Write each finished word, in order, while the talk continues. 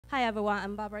Hi everyone,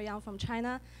 I'm Barbara Yang from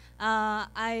China.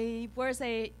 I was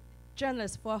a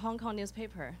journalist for a Hong Kong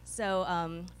newspaper.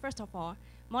 So first of all,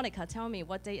 Monica, tell me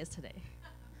what day is today?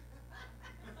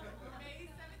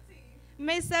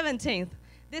 May 17th.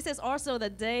 This is also the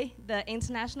day, the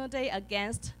International Day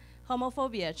against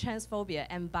homophobia, transphobia,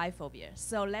 and biphobia.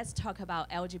 So let's talk about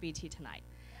LGBT tonight.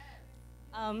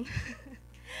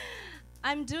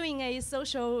 I'm doing a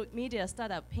social media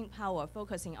startup, Pink Power,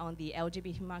 focusing on the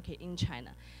LGBT market in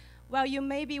China. Well, you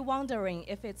may be wondering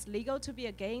if it's legal to be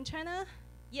a gay in China.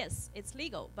 Yes, it's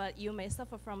legal, but you may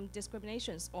suffer from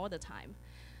discriminations all the time.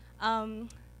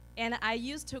 And I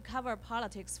used to cover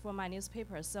politics for my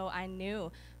newspaper, so I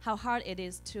knew how hard it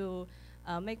is to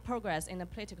make progress in a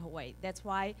political way. That's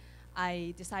why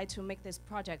I decided to make this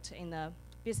project in a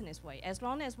business way. As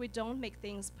long as we don't make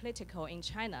things political in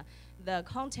China, the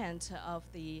content of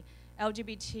the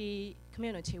LGBT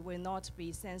community will not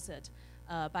be censored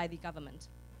by the government.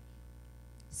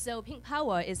 So Pink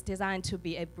Power is designed to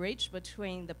be a bridge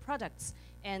between the products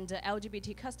and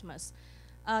LGBT customers.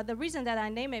 The reason that I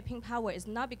name it Pink Power is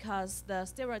not because the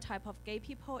stereotype of gay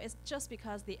people, it's just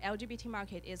because the LGBT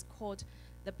market is called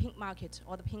the pink market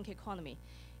or the pink economy.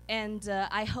 And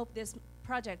I hope this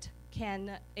project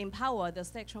can empower the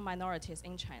sexual minorities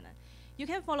in China. You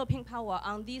can follow Pink Power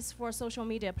on these 4 social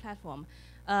media platforms,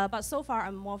 but so far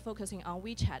I'm more focusing on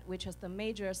WeChat, which is the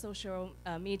major social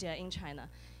media in China.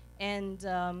 And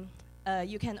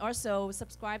you can also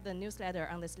subscribe the newsletter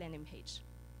on this landing page.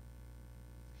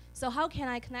 So how can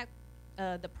I connect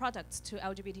the products to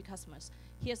LGBT customers?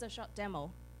 Here's a short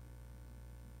demo.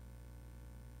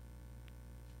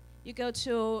 You go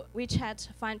to WeChat,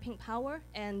 find Pink Power,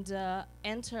 and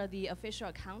enter the official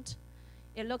account.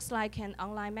 It looks like an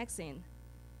online magazine.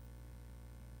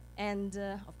 And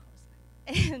of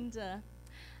course. And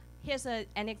here's an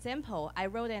example. I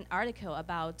wrote an article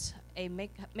about a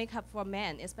makeup for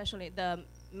men, especially the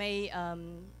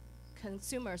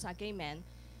consumers are gay men.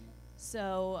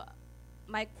 So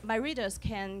my readers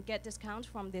can get discount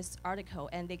from this article,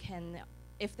 and they can,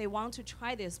 if they want to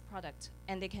try this product,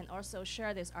 and they can also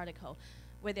share this article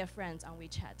with their friends on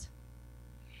WeChat.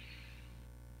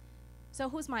 So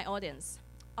who's my audience?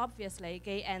 Obviously,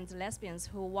 gay and lesbians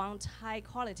who want high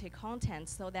quality content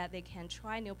so that they can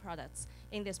try new products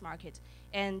in this market.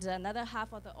 And another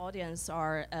half of the audience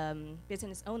are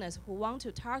business owners who want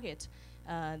to target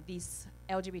these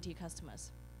LGBT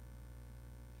customers.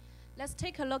 Let's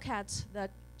take a look at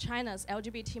China's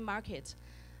LGBT market.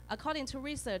 According to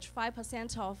research,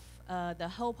 5% of the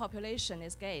whole population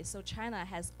is gay, so China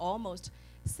has almost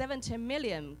 70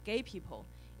 million gay people.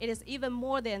 It is even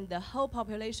more than the whole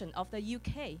population of the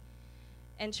UK.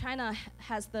 And China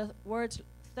has the world's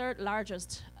 3rd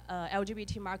largest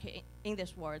LGBT market in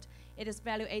this world. It is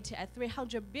valuated at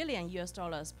 $300 billion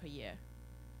per year.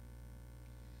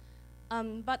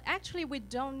 But actually, we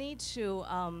don't need to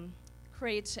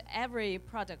create every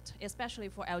product, especially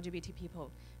for LGBT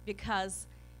people, because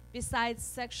besides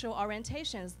sexual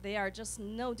orientations, they are just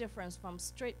no difference from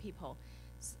straight people.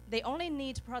 They only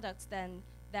need products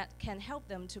that can help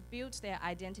them to build their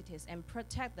identities and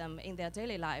protect them in their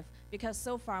daily life, because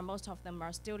so far most of them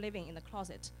are still living in the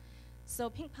closet. So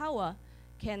Pink Power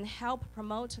can help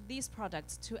promote these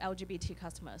products to LGBT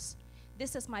customers.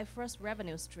 This is my first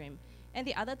revenue stream. And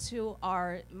the other 2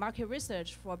 are market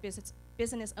research for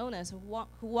business owners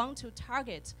who want to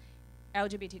target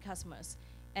LGBT customers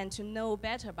and to know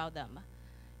better about them.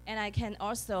 And I can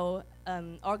also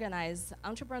organize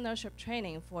entrepreneurship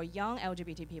training for young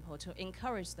LGBT people to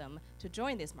encourage them to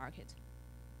join this market.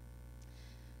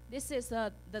 This is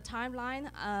the timeline.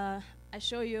 I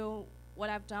show you what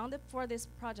I've done for this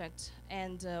project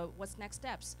and what's next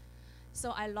steps.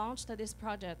 So I launched this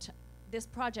project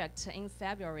in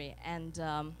February, and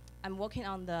I'm working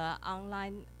on the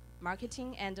online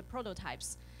marketing and the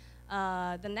prototypes.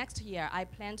 The next year, I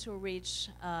plan to reach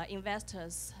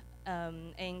investors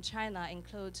in China,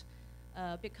 include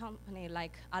big company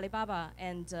like Alibaba,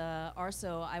 and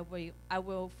also I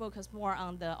will focus more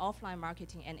on the offline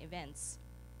marketing and events.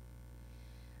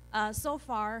 So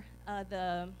far,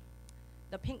 the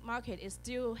pink market is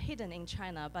still hidden in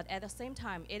China, but at the same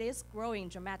time, it is growing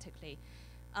dramatically.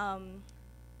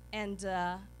 And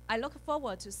I look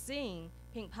forward to seeing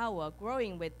Pink Power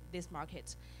growing with this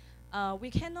market.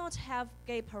 We cannot have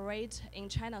gay parade in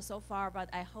China so far, but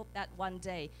I hope that one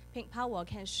day Pink Power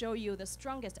can show you the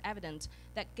strongest evidence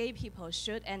that gay people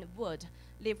should and would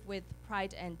live with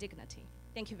pride and dignity.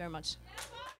 Thank you very much.